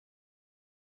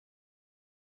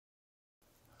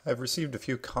I've received a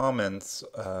few comments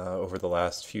over the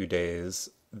last few days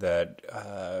that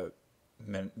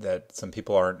meant that some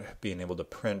people aren't being able to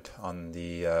print on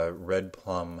the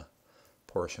Redplum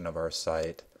portion of our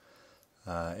site.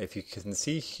 If you can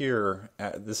see here,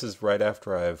 this is right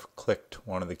after I've clicked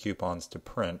one of the coupons to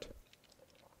print,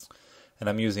 and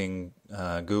I'm using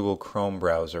Google Chrome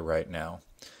browser right now.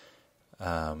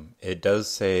 It does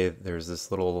say there's this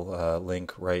little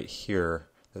link right here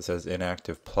that says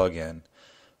inactive plugin.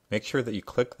 Make sure that you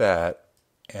click that,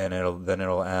 and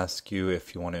it'll ask you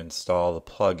if you want to install the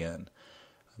plugin.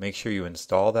 Make sure you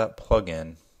install that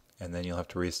plugin, and then you'll have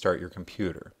to restart your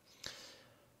computer.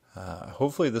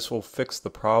 Hopefully this will fix the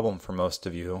problem for most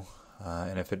of you,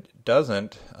 and if it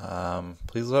doesn't,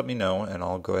 please let me know, and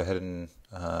I'll go ahead and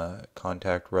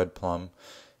contact Redplum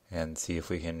and see if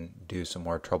we can do some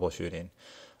more troubleshooting.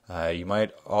 You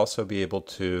might also be able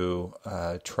to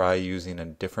try using a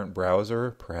different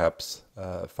browser, perhaps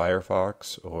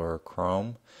Firefox or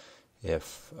Chrome,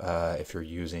 if you're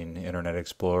using Internet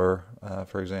Explorer,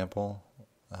 for example,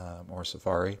 or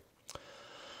Safari.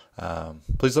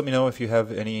 Please let me know if you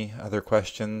have any other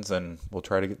questions, and we'll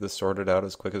try to get this sorted out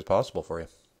as quick as possible for you.